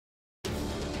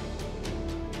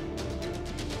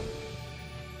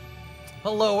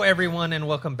Hello, everyone, and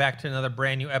welcome back to another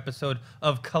brand new episode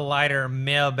of Collider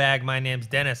Mailbag. My name's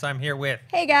Dennis. I'm here with...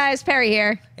 Hey, guys. Perri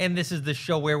here. And this is the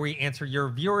show where we answer your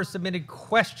viewer-submitted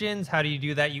questions. How do you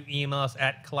do that? You email us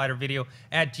at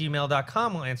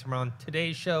collidervideo@gmail.com. We'll answer them on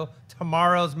today's show,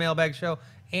 tomorrow's mailbag show,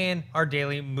 and our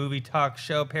daily movie talk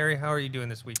show. Perri, how are you doing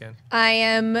this weekend?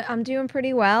 I'm doing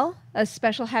pretty well. A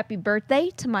special happy birthday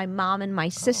to my mom and my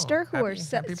sister who are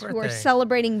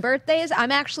celebrating birthdays.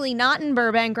 I'm actually not in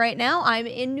Burbank right now. I'm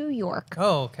in New York.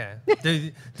 Oh, okay.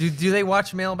 do they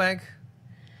watch mailbag?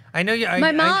 I know you.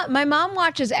 My mom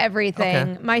watches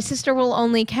everything. Okay. My sister will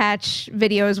only catch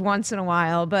videos once in a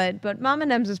while, but Mom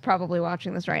and Ems is probably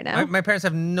watching this right now. My parents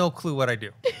have no clue what I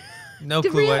do. No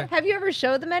clue. Have you ever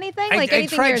showed them anything? Anything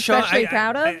you're especially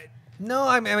proud of? No,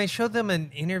 I mean, I showed them an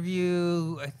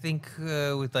interview, I think,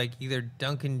 with like either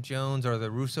Duncan Jones or the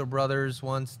Russo brothers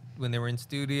once when they were in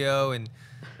studio, and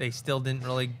they still didn't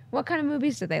really... What kind of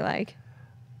movies do they like?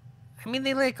 I mean,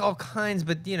 they like all kinds,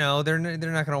 but, you know, they're not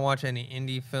going to watch any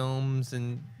indie films,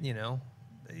 and, you know...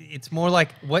 It's more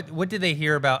like, what did they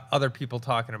hear about other people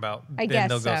talking about? I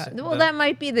guess so. Well, that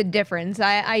might be the difference.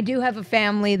 I do have a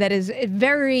family that is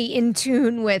very in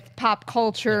tune with pop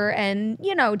culture and,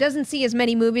 you know, doesn't see as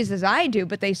many movies as I do,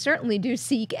 but they certainly do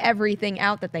seek everything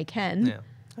out that they can. Yeah.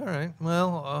 All right.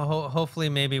 Well, hopefully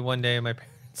maybe one day my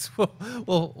parents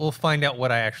will find out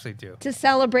what I actually do. To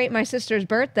celebrate my sister's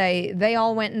birthday, they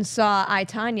all went and saw I,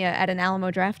 Tonya at an Alamo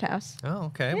Drafthouse. Oh,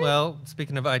 okay. Yeah. Well,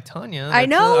 speaking of I, Tonya, I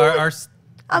know. Our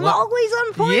I'm always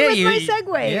on point with my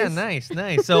segues. Yeah,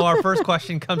 nice. So our first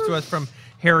question comes to us from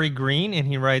Harry Green, and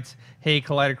he writes, "Hey,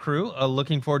 Collider crew,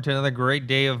 looking forward to another great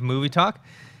day of movie talk.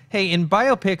 Hey, in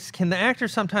biopics, can the actor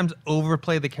sometimes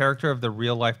overplay the character of the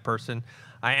real-life person?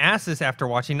 I asked this after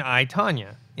watching I,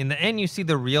 Tonya. In the end, you see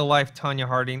the real-life Tonya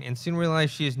Harding and soon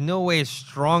realize she is no way as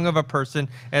strong of a person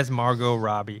as Margot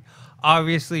Robbie.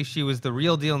 Obviously, she was the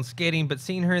real deal in skating, but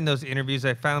seeing her in those interviews,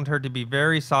 I found her to be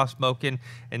very soft-spoken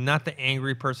and not the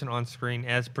angry person on screen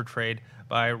as portrayed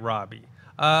by Robbie."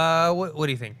 What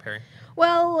do you think, Perri?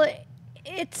 Well,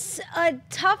 it's a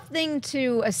tough thing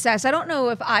to assess. I don't know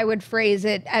if I would phrase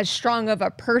it as strong of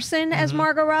a person as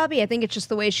Margot Robbie. I think it's just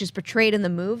the way she's portrayed in the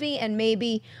movie, and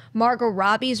maybe Margot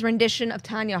Robbie's rendition of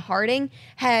Tonya Harding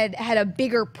had a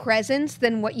bigger presence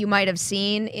than what you might have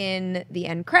seen in the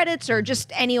end credits or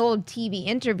just any old TV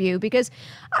interview, because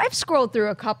I've scrolled through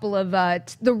a couple of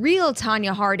the real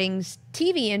Tonya Harding's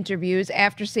TV interviews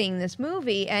after seeing this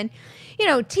movie, and you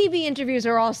know, TV interviews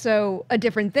are also a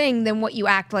different thing than what you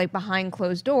act like behind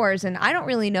closed doors, and I don't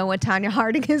really know what Tonya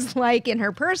Harding is like in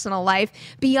her personal life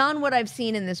beyond what I've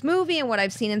seen in this movie and what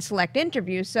I've seen in select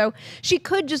interviews. So she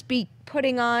could just be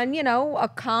putting on, you know, a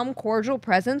calm, cordial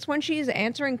presence when she's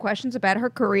answering questions about her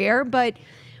career. But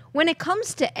when it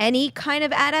comes to any kind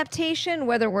of adaptation,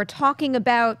 whether we're talking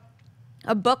about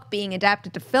a book being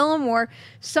adapted to film or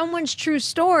someone's true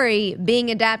story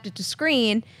being adapted to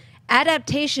screen,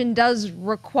 adaptation does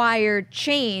require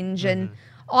change, and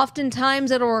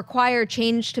oftentimes it'll require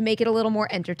change to make it a little more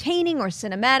entertaining or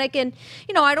cinematic. And,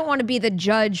 you know, I don't want to be the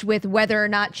judge with whether or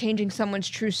not changing someone's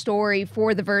true story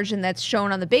for the version that's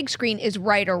shown on the big screen is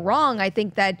right or wrong. I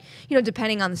think that, you know,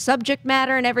 depending on the subject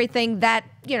matter and everything, that,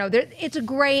 you know, it's a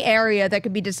gray area that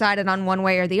could be decided on one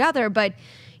way or the other. But,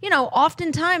 you know,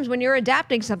 oftentimes when you're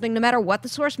adapting something, no matter what the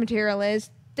source material is,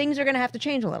 things are going to have to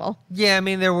change a little. Yeah, I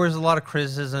mean, there was a lot of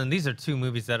criticism. These are two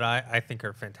movies that I think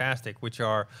are fantastic, which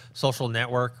are Social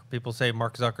Network. People say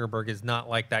Mark Zuckerberg is not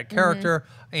like that character.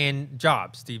 And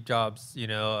Jobs, Steve Jobs, you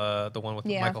know, the one with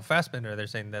Michael Fassbender, they're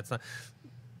saying that's not.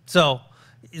 So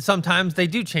sometimes they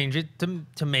do change it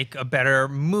to make a better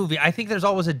movie. I think there's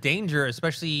always a danger,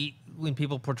 especially when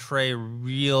people portray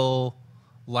real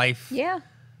life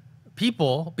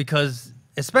people, because...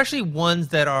 especially ones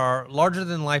that are larger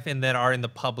than life and that are in the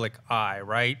public eye,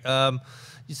 right?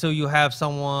 So you have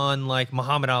someone like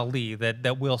Muhammad Ali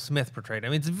that Will Smith portrayed. I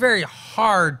mean, it's very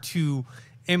hard to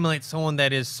emulate someone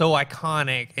that is so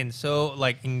iconic and so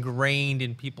like ingrained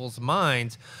in people's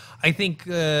minds. I think,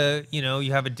 you know,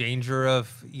 you have a danger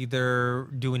of either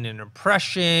doing an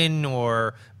impression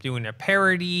or doing a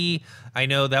parody. I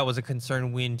know that was a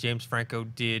concern when James Franco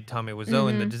did Tommy Wiseau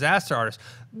in The Disaster Artist.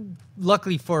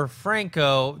 Luckily for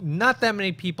Franco, not that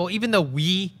many people, even though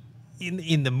we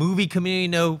in the movie community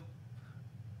know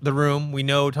The Room, we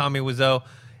know Tommy Wiseau,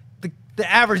 the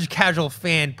average casual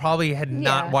fan probably had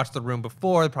not watched The Room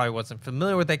before, probably wasn't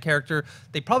familiar with that character.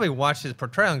 They probably watched his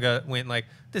portrayal and went like,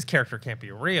 this character can't be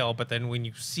real. But then when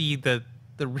you see the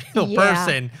real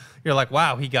person, you're like,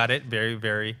 wow, he got it very,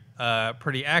 very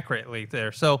pretty accurately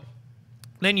there. So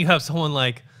then you have someone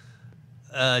like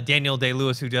Daniel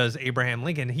Day-Lewis who does Abraham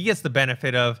Lincoln. He gets the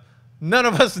benefit of none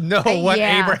of us know what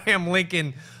Yeah. Abraham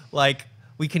Lincoln, like,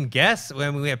 we can guess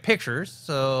when we have pictures,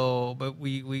 so, but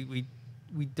we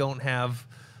don't have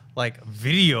like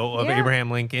video of Yeah. Abraham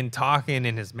Lincoln talking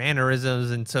and his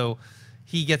mannerisms, and so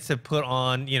he gets to put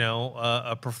on, you know,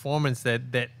 a performance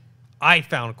that I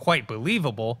found quite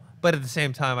believable, but at the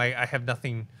same time, I have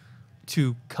nothing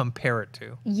to compare it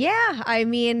to. Yeah, I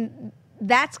mean,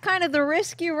 that's kind of the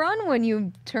risk you run when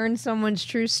you turn someone's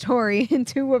true story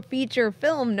into a feature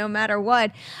film, no matter what.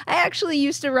 I actually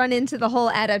used to run into the whole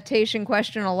adaptation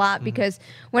question a lot because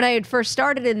when I had first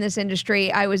started in this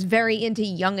industry, I was very into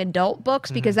young adult books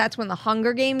because that's when the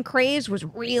Hunger Game craze was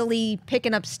really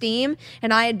picking up steam.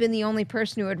 And I had been the only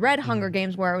person who had read Hunger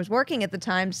Games where I was working at the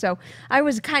time. So I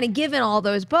was kind of given all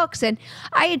those books. And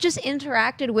I had just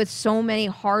interacted with so many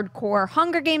hardcore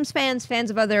Hunger Games fans, fans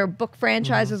of other book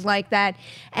franchises like that.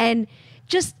 And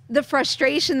just the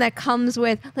frustration that comes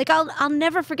with, like, I'll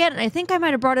never forget, and I think I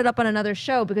might have brought it up on another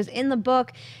show, because in the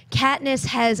book, Katniss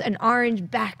has an orange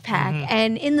backpack,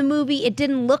 and in the movie, it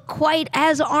didn't look quite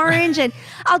as orange, and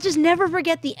I'll just never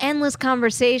forget the endless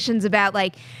conversations about,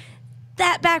 like,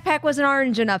 that backpack wasn't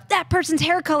orange enough, that person's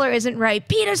hair color isn't right,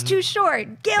 Peeta's too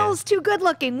short, Gil's too good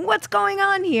looking, what's going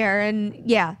on here? And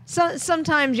yeah, so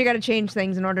sometimes you got to change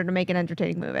things in order to make an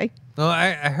entertaining movie. Well,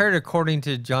 I heard, according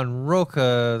to John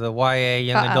Roca, the YA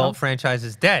young adult franchise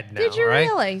is dead now. Did you right?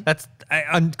 really? That's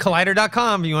on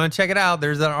Collider.com. If you want to check it out,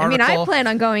 there's an I mean, article. I plan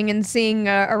on going and seeing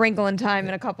A Wrinkle in Time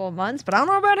in a couple of months, but I don't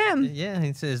know about him. Yeah,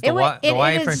 he says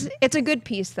It's a good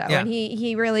piece, though, Yeah. and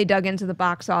he really dug into the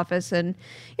box office, and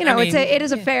you know, I mean, it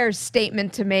is a fair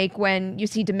statement to make when you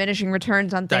see diminishing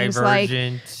returns on things like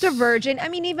Divergent. I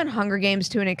mean, even Hunger Games,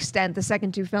 to an extent, the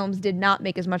second two films did not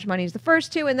make as much money as the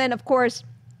first two, and then of course,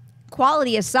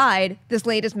 quality aside, this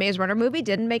latest Maze Runner movie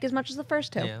didn't make as much as the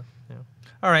first two. Yeah.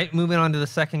 All right, moving on to the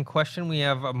second question. We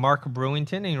have Mark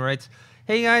Brewington, and he writes,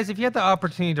 hey guys, if you had the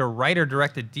opportunity to write or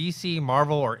direct a DC,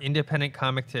 Marvel, or independent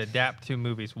comic to adapt to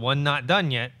movies, one not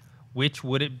done yet, which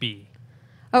would it be?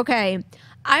 Okay,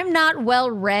 I'm not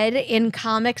well read in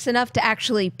comics enough to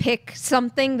actually pick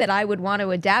something that I would want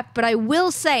to adapt, but I will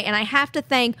say, and I have to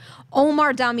thank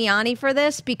Omar Damiani for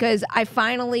this, because I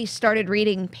finally started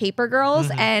reading Paper Girls,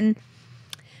 and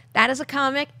that is a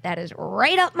comic that is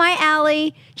right up my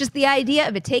alley. Just the idea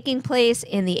of it taking place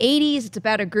in the 80s. It's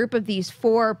about a group of these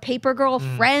 4 paper girl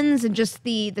friends, and just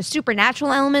the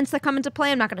supernatural elements that come into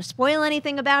play. I'm not going to spoil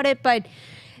anything about it, but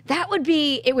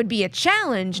it would be a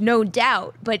challenge, no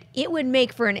doubt, but it would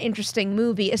make for an interesting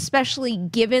movie, especially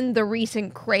given the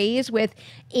recent craze with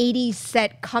 80s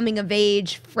set coming of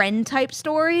age friend type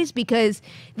stories, because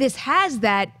this has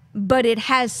that, but it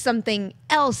has something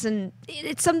else, and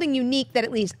it's something unique that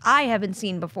at least I haven't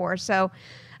seen before. So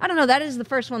I don't know, that is the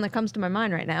first one that comes to my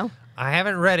mind right now. I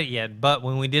haven't read it yet, but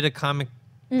when we did a comic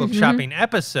book shopping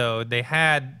episode, they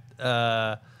had,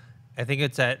 I think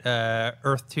it's at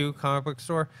Earth 2 comic book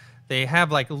store, they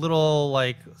have like little,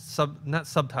 like, not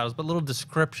subtitles, but little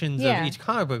descriptions of each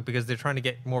comic book, because they're trying to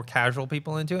get more casual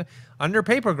people into it. Under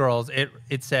Paper Girls,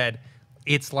 it said,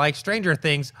 it's like Stranger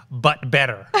Things, but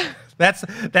better.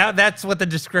 That's what the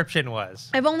description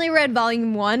was. I've only read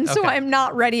volume 1, so I'm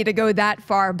not ready to go that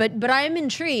far, but I am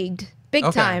intrigued big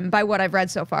time by what I've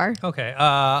read so far. Okay.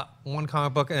 One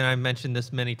comic book, and I mentioned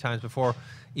this many times before,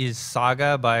 is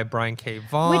Saga by Brian K.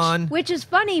 Vaughan. Which is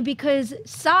funny, because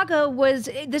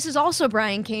this is also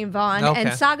Brian K. Vaughan,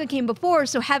 and Saga came before,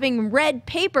 so having read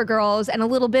Paper Girls and a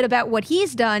little bit about what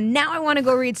he's done, now I want to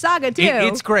go read Saga too.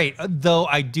 It's great, though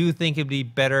I do think it'd be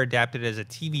better adapted as a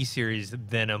TV series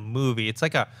than a movie. It's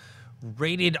like a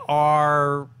rated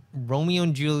R Romeo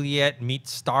and Juliet meets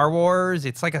Star Wars.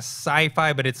 It's like a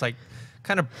sci-fi, but it's like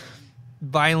kind of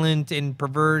violent and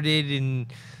perverted, and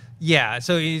yeah,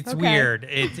 so it's weird.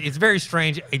 It's very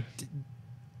strange.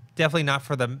 Definitely not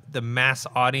for the mass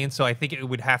audience. So I think it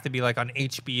would have to be like on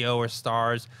HBO or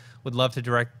Stars. Would love to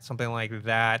direct something like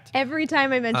that. Every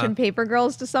time I mention Paper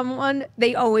Girls to someone,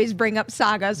 they always bring up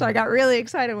Saga. So I got really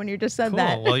excited when you just said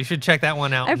that. Well, you should check that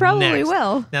one out. I probably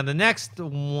will. Now the next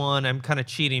one, I'm kind of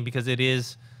cheating because it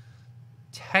is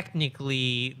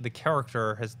technically the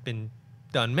character has been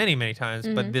done many, many times,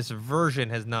 but this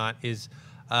version has not. Is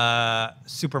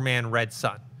Superman Red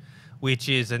Sun, which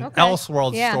is an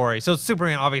Elseworld story. So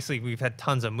Superman, obviously, we've had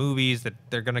tons of movies that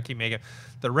they're going to keep making.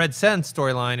 The Red Sun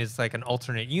storyline is like an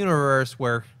alternate universe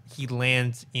where he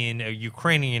lands in a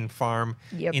Ukrainian farm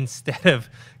instead of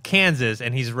Kansas,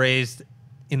 and he's raised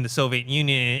in the Soviet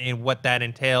Union, and what that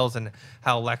entails, and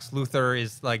how Lex Luthor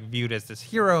is like viewed as this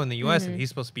hero in the U.S., and he's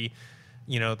supposed to be,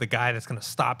 you know, the guy that's going to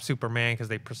stop Superman because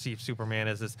they perceive Superman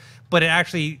as this. But it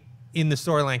actually, in the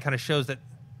storyline, kind of shows that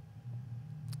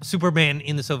Superman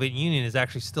in the Soviet Union is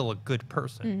actually still a good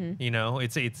person. You know,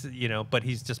 it's you know, but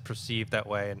he's just perceived that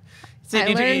way. And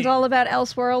I learned all about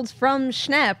Elseworlds from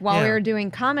Schnepp while we Yeah. were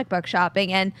doing comic book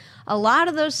shopping, and a lot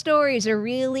of those stories are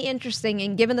really interesting.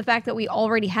 And given the fact that we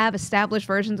already have established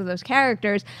versions of those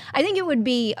characters, I think it would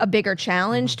be a bigger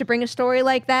challenge to bring a story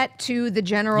like that to the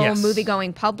general Yes.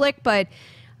 movie-going public. But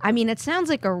I mean, it sounds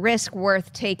like a risk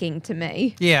worth taking to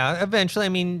me. Yeah, eventually. I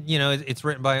mean, you know, it's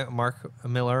written by Mark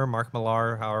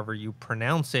Millar, however you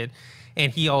pronounce it.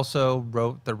 And he also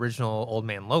wrote the original Old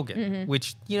Man Logan,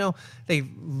 which, you know, I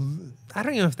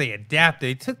don't even know if they adapted.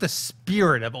 They took the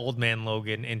spirit of Old Man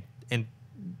Logan and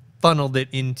funneled it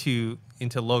into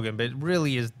Logan, but it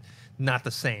really is not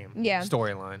the same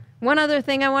storyline. One other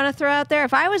thing I want to throw out there,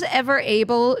 if I was ever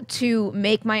able to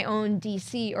make my own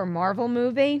DC or Marvel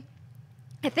movie,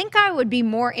 I think I would be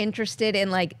more interested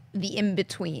in like the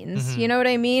in-betweens, you know what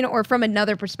I mean? Or from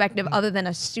another perspective other than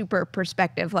a super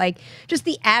perspective, like just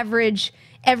the average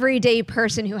everyday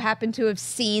person who happened to have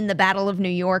seen the Battle of New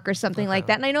York or something like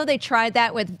that. And I know they tried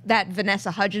that with that Vanessa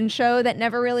Hudgens show that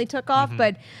never really took off,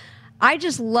 but I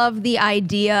just love the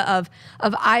idea of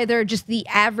either just the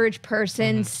average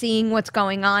person seeing what's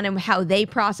going on and how they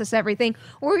process everything,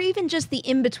 or even just the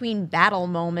in-between battle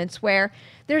moments where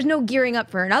there's no gearing up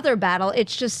for another battle.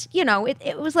 It's just, you know,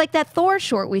 it was like that Thor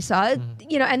short we saw,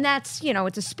 you know, and that's, you know,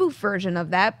 it's a spoof version of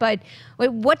that. But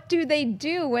wait, what do they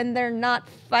do when they're not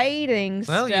fighting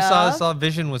Well, stuff? you saw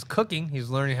Vision was cooking. He's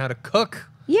learning how to cook.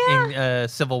 Yeah. In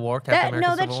Civil War, Captain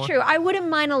America Civil that's War. true. I wouldn't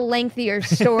mind a lengthier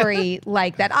story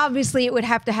like that. Obviously, it would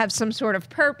have to have some sort of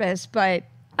purpose, but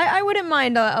I wouldn't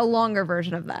mind a longer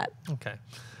version of that. Okay.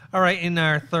 All right. In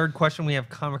our third question, we have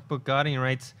Comic Book God, and he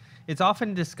writes, it's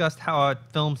often discussed how a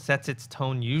film sets its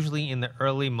tone usually in the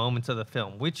early moments of the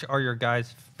film. Which are your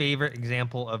guys' favorite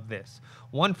example of this?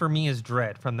 One for me is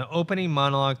Dredd. From the opening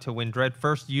monologue to when Dredd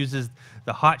first uses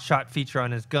the hot shot feature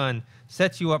on his gun,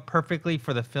 sets you up perfectly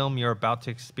for the film you're about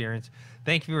to experience.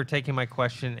 Thank you for taking my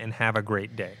question, and have a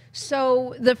great day.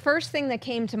 So the first thing that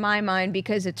came to my mind,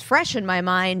 because it's fresh in my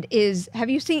mind, is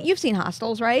you've seen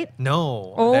Hostiles, right?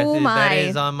 No. Oh, that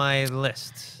is on my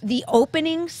list. The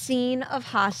opening scene of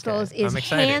Hostiles is I'm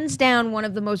excited. hands down one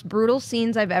of the most brutal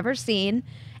scenes I've ever seen,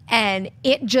 and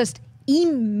it just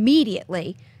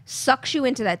immediately sucks you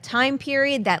into that time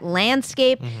period, that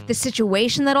landscape, the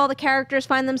situation that all the characters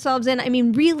find themselves in. I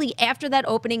mean, really, after that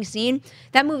opening scene,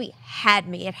 that movie had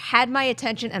me. It had my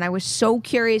attention, and I was so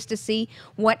curious to see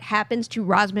what happens to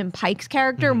Rosamund Pike's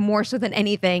character more so than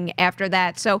anything after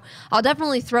that. So I'll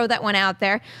definitely throw that one out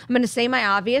there. I'm going to say my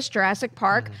obvious, Jurassic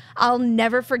Park. I'll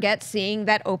never forget seeing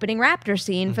that opening raptor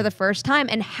scene for the first time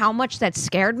and how much that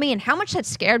scared me, and how much that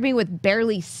scared me with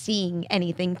barely seeing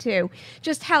anything too.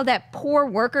 Just how that poor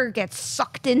worker gets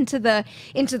sucked into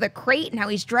the crate and how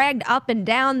he's dragged up and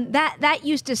down. That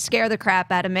used to scare the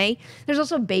crap out of me. There's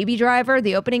also Baby Driver.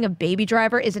 The opening of Baby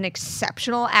Driver is an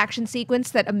exceptional action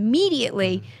sequence that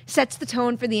immediately sets the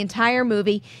tone for the entire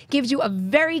movie, gives you a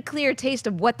very clear taste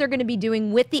of what they're going to be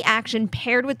doing with the action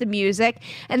paired with the music.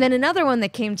 And then another one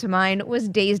that came to mind was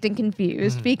Dazed and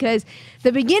Confused, because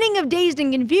the beginning of Dazed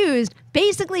and Confused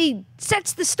basically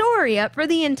sets the story up for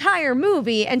the entire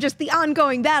movie and just the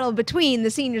ongoing battle between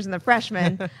the seniors and the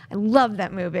freshmen. I love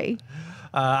that movie.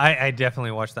 I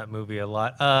definitely watched that movie a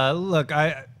lot. Look,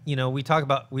 we've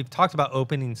talked about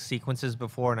opening sequences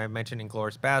before, and I mentioned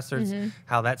Inglourious Bastards,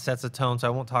 how that sets a tone. So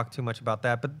I won't talk too much about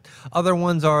that. But other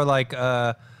ones are like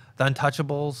The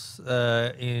Untouchables.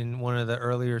 In one of the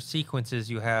earlier sequences,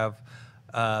 you have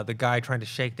the guy trying to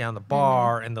shake down the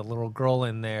bar, and the little girl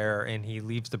in there, and he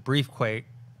leaves the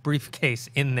briefcase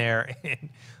in there, and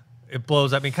it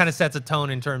blows up. It kind of sets a tone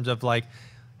in terms of like,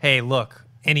 hey, look,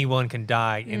 anyone can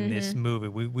die in this movie.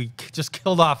 We just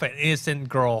killed off an innocent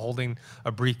girl holding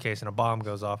a briefcase and a bomb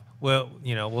goes off. Well,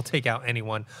 we'll take out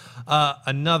anyone.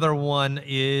 Another one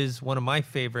is one of my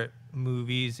favorite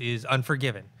movies is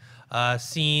Unforgiven.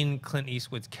 Seeing Clint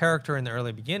Eastwood's character in the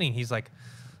early beginning, he's like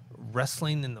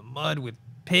wrestling in the mud with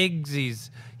pigs.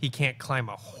 He can't climb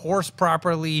a horse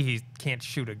properly. He can't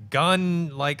shoot a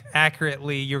gun like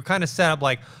accurately. You're kind of set up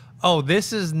like, oh,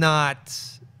 this is not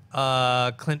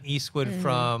Clint Eastwood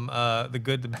from The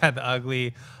Good, the Bad, the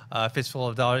Ugly, Fistful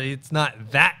of Dollars. It's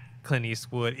not that Clint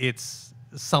Eastwood. It's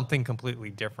something completely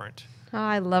different. Oh,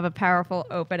 I love a powerful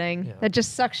opening that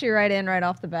just sucks you right in right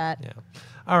off the bat. Yeah.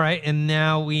 All right, and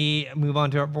now we move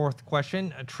on to our fourth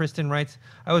question. Tristan writes,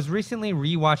 I was recently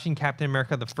rewatching Captain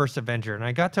America: The First Avenger, and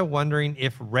I got to wondering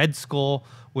if Red Skull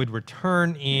would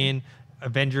return in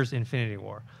Avengers: Infinity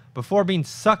War. Before being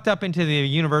sucked up into the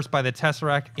universe by the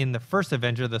Tesseract in the First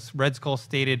Avenger, the Red Skull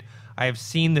stated, I have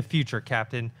seen the future,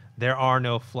 Captain. there are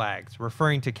no flags,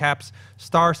 referring to Cap's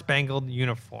star-spangled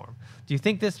uniform. Do you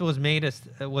think this was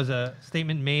a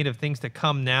statement made of things to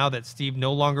come now that Steve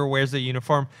no longer wears the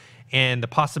uniform and the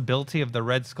possibility of the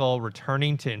Red Skull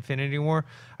returning to Infinity War?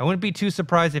 I wouldn't be too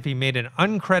surprised if he made an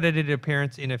uncredited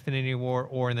appearance in Infinity War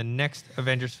or in the next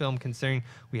Avengers film, considering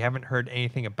we haven't heard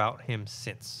anything about him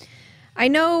since. I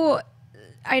know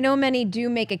many do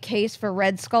make a case for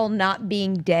Red Skull not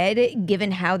being dead,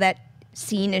 given how that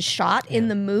scene is shot in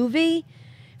the movie.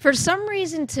 For some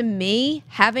reason, to me,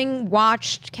 having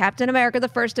watched Captain America: The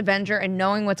First Avenger and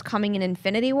knowing what's coming in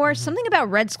Infinity War, something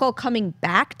about Red Skull coming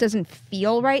back doesn't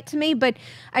feel right to me, but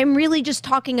I'm really just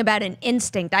talking about an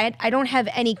instinct. I don't have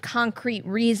any concrete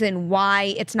reason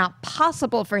why it's not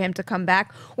possible for him to come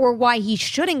back or why he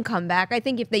shouldn't come back. I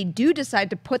think if they do decide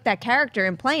to put that character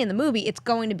in play in the movie, it's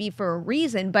going to be for a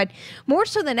reason. But more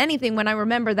so than anything, when I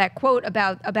remember that quote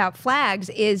about flags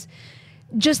is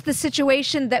just the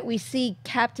situation that we see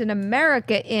Captain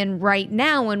America in right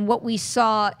now and what we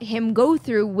saw him go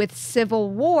through with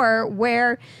Civil War,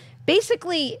 where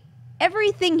basically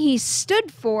everything he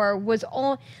stood for was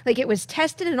all like it was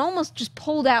tested and almost just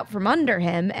pulled out from under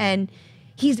him. And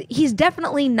he's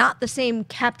definitely not the same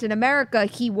Captain America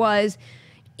he was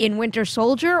in Winter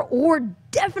Soldier, or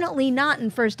definitely not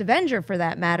in First Avenger for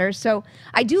that matter. So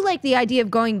I do like the idea of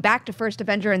going back to First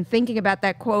Avenger and thinking about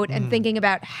that quote and thinking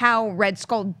about how Red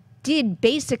Skull did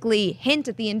basically hint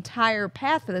at the entire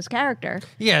path for this character.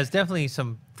 Yeah, it's definitely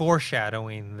some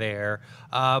foreshadowing there.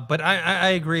 But I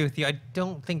agree with you. I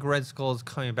don't think Red Skull is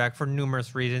coming back for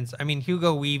numerous reasons. I mean,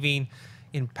 Hugo Weaving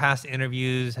in past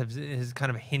interviews has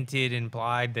kind of hinted,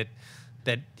 implied that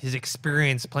his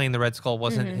experience playing the Red Skull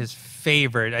wasn't his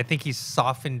favorite. I think he's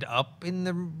softened up in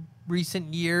the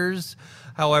recent years.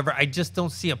 However, I just don't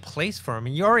see a place for him.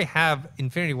 And you already have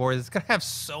Infinity War. It's going to have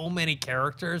so many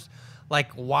characters.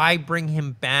 Like, why bring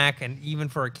him back? And even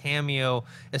for a cameo,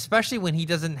 especially when he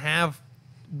doesn't have,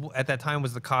 at that time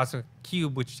was the Cosmic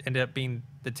Cube, which ended up being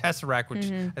the Tesseract, which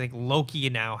I think Loki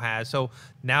now has. So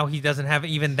now he doesn't have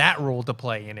even that role to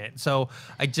play in it. So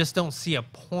I just don't see a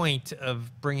point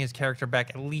of bringing his character back,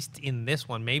 at least in this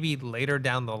one. Maybe later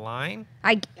down the line.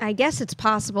 I guess it's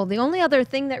possible. The only other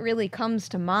thing that really comes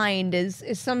to mind is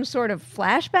some sort of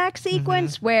flashback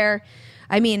sequence where,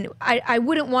 I mean, I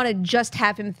wouldn't want to just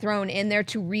have him thrown in there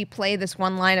to replay this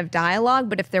one line of dialogue,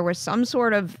 but if there was some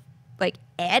sort of like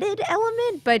added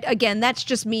element, but again, that's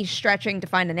just me stretching to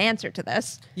find an answer to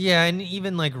this. Yeah, and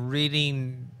even like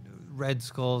reading Red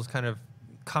Skull's kind of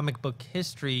comic book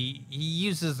history, he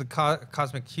uses the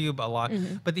Cosmic Cube a lot,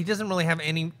 but he doesn't really have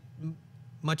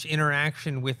much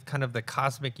interaction with kind of the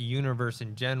cosmic universe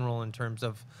in general in terms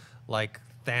of like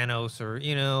Thanos or,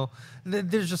 you know,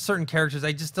 there's just certain characters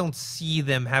I just don't see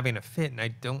them having a fit, and I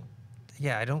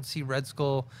don't see Red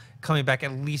Skull coming back,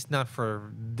 at least not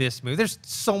for this movie. There's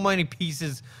so many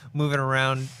pieces moving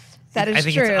around. That is I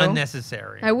think true. It's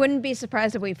unnecessary. I wouldn't be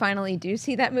surprised if we finally do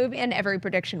see that movie, and every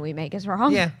prediction we make is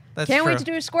wrong. Yeah, that's Can't true. wait to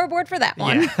do a scoreboard for that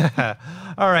one. Yeah.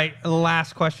 All right,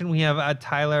 last question. We have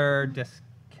Tyler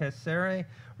Descesare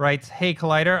writes, "Hey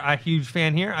Collider, a huge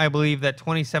fan here. I believe that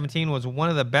 2017 was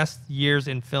one of the best years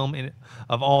in film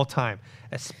of all time,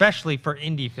 especially for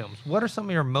indie films. What are some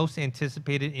of your most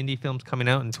anticipated indie films coming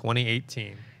out in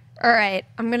 2018? All right,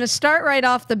 I'm going to start right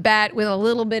off the bat with a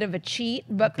little bit of a cheat,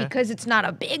 but because it's not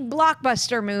a big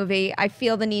blockbuster movie, I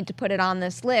feel the need to put it on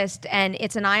this list, and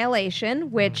it's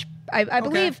Annihilation, which I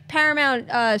believe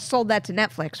Paramount sold that to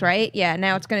Netflix, right? Yeah,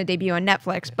 now it's going to debut on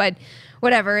Netflix, but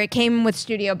whatever, it came with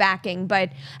studio backing. But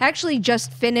I actually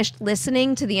just finished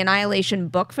listening to the Annihilation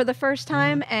book for the first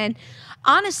time, and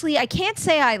honestly, I can't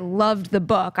say I loved the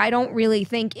book. I don't really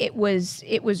think it was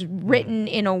written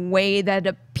in a way that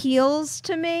appeals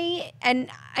to me, and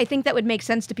I think that would make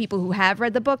sense to people who have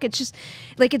read the book. It's just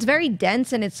like it's very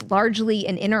dense, and it's largely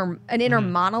an inner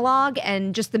monologue,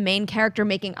 and just the main character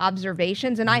making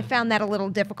observations. And I found that a little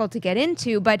difficult to get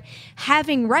into. But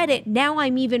having read it, now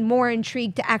I'm even more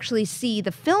intrigued to actually see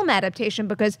the film adaptation,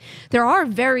 because there are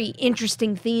very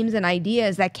interesting themes and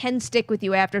ideas that can stick with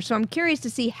you after. So I'm curious to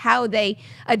see how they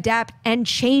adapt and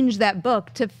change that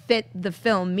book to fit the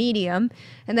film medium.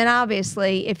 And then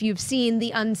obviously, if you've seen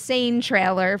the Unsane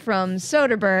trailer from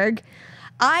Soderbergh,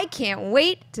 I can't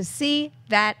wait to see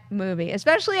that movie,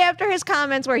 especially after his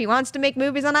comments where he wants to make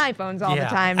movies on iPhones all the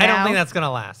time now. I don't think that's going to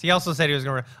last. He also said he was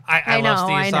going to... I love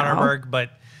Steve Soderbergh, but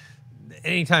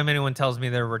anytime anyone tells me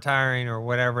they're retiring or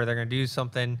whatever, they're going to do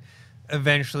something,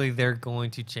 eventually they're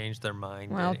going to change their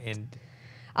mind. Well,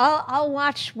 I'll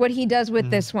watch what he does with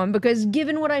this one, because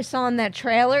given what I saw in that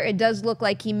trailer, it does look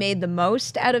like he made the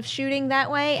most out of shooting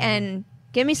that way, and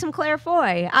Give me some Claire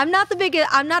Foy. I'm not a big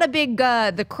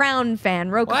The Crown fan.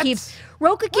 Roka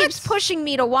keeps pushing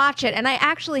me to watch it, and I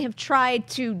actually have tried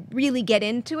to really get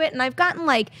into it, and I've gotten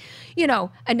like,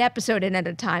 an episode in at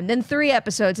a time, then 3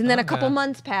 episodes, and then a couple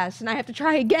months pass, and I have to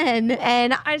try again,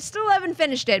 and I still haven't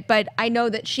finished it, but I know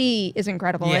that she is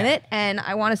incredible in it, and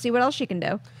I want to see what else she can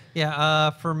do. Yeah,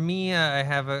 for me, I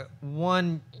have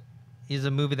one is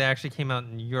a movie that actually came out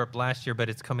in Europe last year, but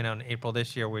it's coming out in April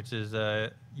this year, which is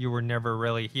You Were Never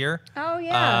Really Here. Oh,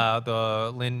 yeah.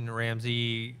 The Lynn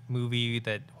Ramsey movie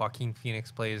that Joaquin Phoenix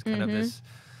plays, kind of this,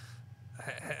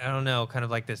 I don't know, kind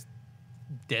of like this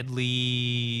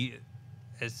deadly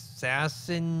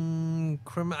assassin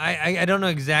criminal. I don't know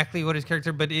exactly what his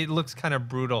character, but it looks kind of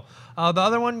brutal. The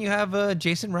other one, you have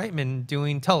Jason Reitman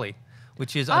doing Tully,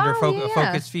 which is under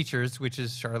Focus Features, which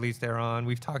is Charlize Theron.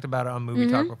 We've talked about it on Movie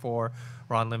Talk before.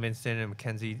 Ron Livingston and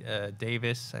Mackenzie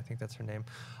Davis, I think that's her name.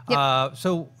 Yep.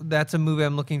 So that's a movie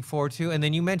I'm looking forward to. And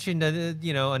then you mentioned,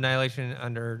 Annihilation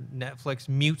under Netflix,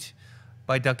 Mute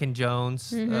by Duncan Jones.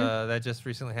 That just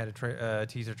recently had a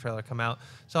teaser trailer come out.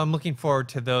 So I'm looking forward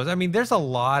to those. I mean, there's a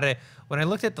lot of, when I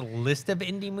looked at the list of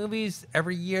indie movies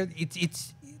every year,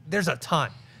 there's a ton.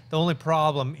 The only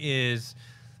problem is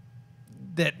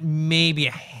that maybe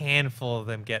a handful of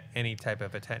them get any type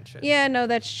of attention. Yeah, no,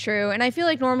 that's true. And I feel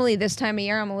like normally this time of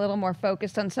year I'm a little more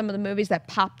focused on some of the movies that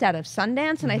popped out of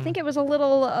Sundance, and I think it was a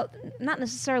little, not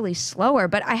necessarily slower,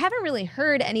 but I haven't really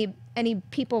heard any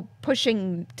people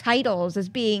pushing titles as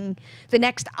being the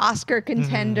next Oscar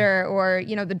contender or,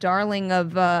 the darling of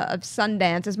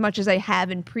Sundance as much as I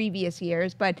have in previous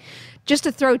years. But just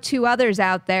to throw 2 others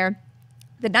out there,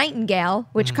 The Nightingale,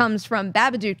 which comes from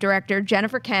Babadook director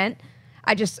Jennifer Kent.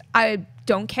 I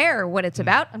don't care what it's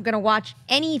about. I'm going to watch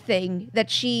anything that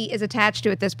she is attached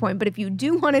to at this point. But if you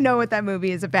do want to know what that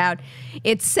movie is about,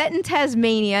 it's set in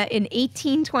Tasmania in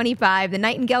 1825. The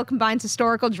Nightingale combines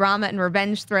historical drama and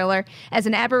revenge thriller as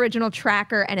an Aboriginal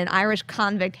tracker and an Irish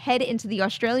convict head into the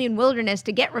Australian wilderness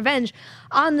to get revenge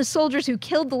on the soldiers who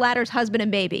killed the latter's husband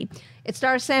and baby. It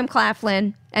stars Sam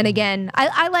Claflin, and again,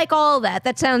 I like all that.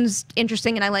 That sounds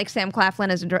interesting, and I like Sam Claflin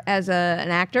as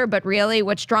an actor, but really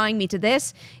what's drawing me to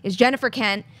this is Jennifer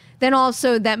Kent. Then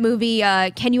also that movie,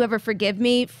 Can You Ever Forgive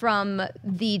Me, from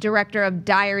the director of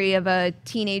Diary of a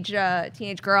Teenage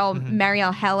Girl,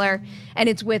 Marielle Heller, and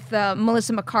it's with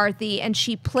Melissa McCarthy, and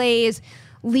she plays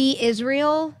Lee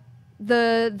Israel,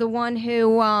 the one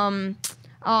who...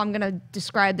 I'm gonna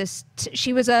describe this.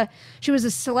 She was a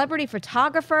celebrity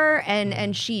photographer,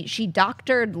 and she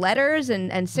doctored letters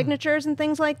and signatures and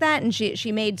things like that, and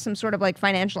she made some sort of like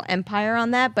financial empire on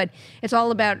that. But it's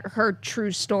all about her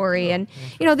true story, and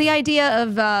the idea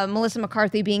of Melissa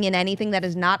McCarthy being in anything that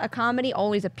is not a comedy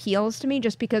always appeals to me.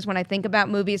 Just because when I think about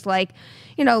movies like,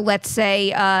 let's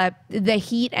say The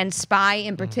Heat and Spy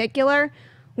in particular,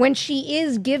 when she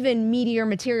is given meatier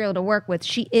material to work with,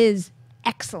 she is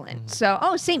excellent. So,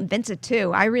 St. Vincent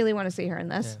too. I really want to see her in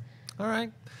this. Yeah. All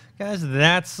right, guys,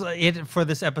 that's it for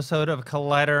this episode of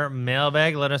Collider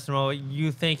Mailbag. Let us know what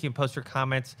you think. You can post your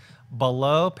comments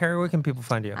below. Perri, where can people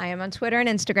find you? I am on Twitter and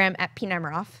Instagram at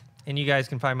Nemiroff. And you guys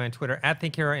can find me on Twitter at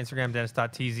ThinkHero, Instagram,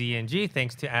 Dennis.tzng.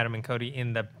 Thanks to Adam and Cody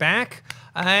in the back.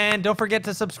 And don't forget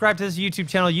to subscribe to this YouTube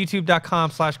channel,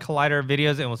 youtube.com/Collider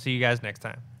Videos, and we'll see you guys next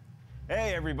time.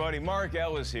 Hey everybody, Mark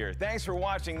Ellis here. Thanks for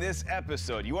watching this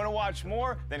episode. You want to watch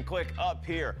more? Then click up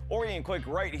here. Or you can click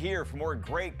right here for more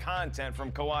great content from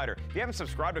Collider. If you haven't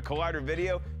subscribed to Collider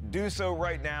Video, do so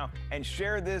right now and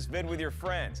share this vid with your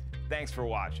friends. Thanks for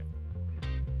watching.